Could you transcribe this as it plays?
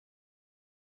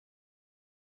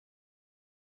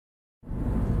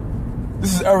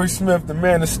This is Eric Smith, the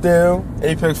man of steel,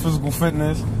 Apex Physical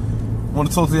Fitness. I want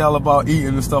to talk to y'all about eating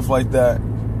and stuff like that.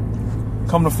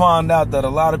 Come to find out that a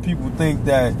lot of people think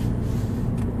that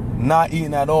not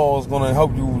eating at all is going to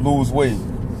help you lose weight.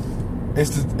 It's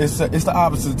the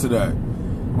opposite to that.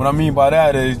 What I mean by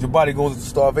that is your body goes into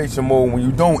starvation mode when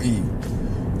you don't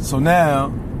eat. So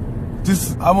now,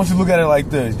 I want you to look at it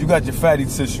like this. You got your fatty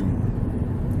tissue.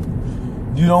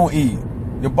 You don't eat.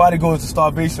 Your body goes into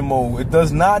starvation mode. It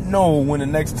does not know when the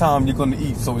next time you're going to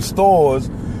eat. So it stores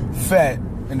fat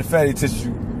in the fatty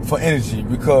tissue for energy,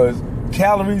 because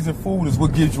calories and food is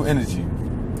what gives you energy.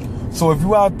 So if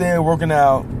you're out there working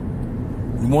out,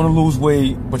 you want to lose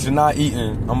weight, but you're not eating,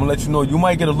 I'm going to let you know you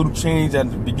might get a little change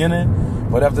at the beginning,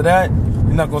 but after that,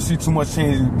 you're not going to see too much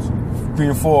change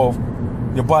being forth.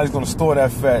 Your body's going to store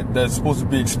that fat that's supposed to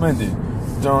be expended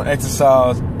during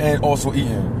exercise and also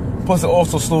eating. Plus, it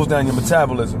also slows down your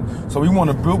metabolism. So we want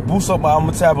to boost up our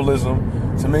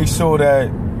metabolism to make sure that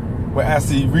we're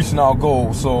actually reaching our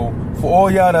goal. So for all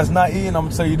y'all that's not eating, I'm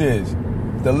going to tell you this.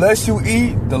 The less you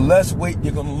eat, the less weight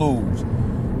you're going to lose.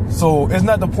 So it's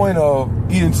not the point of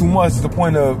eating too much, it's the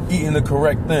point of eating the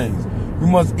correct things. We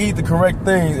must eat the correct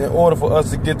things in order for us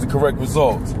to get the correct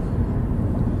results.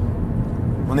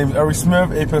 My name is Eric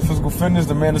Smith, Apex Physical Fitness,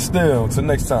 the man of steel. Until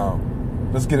next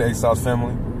time, let's get it, Exercise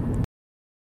family.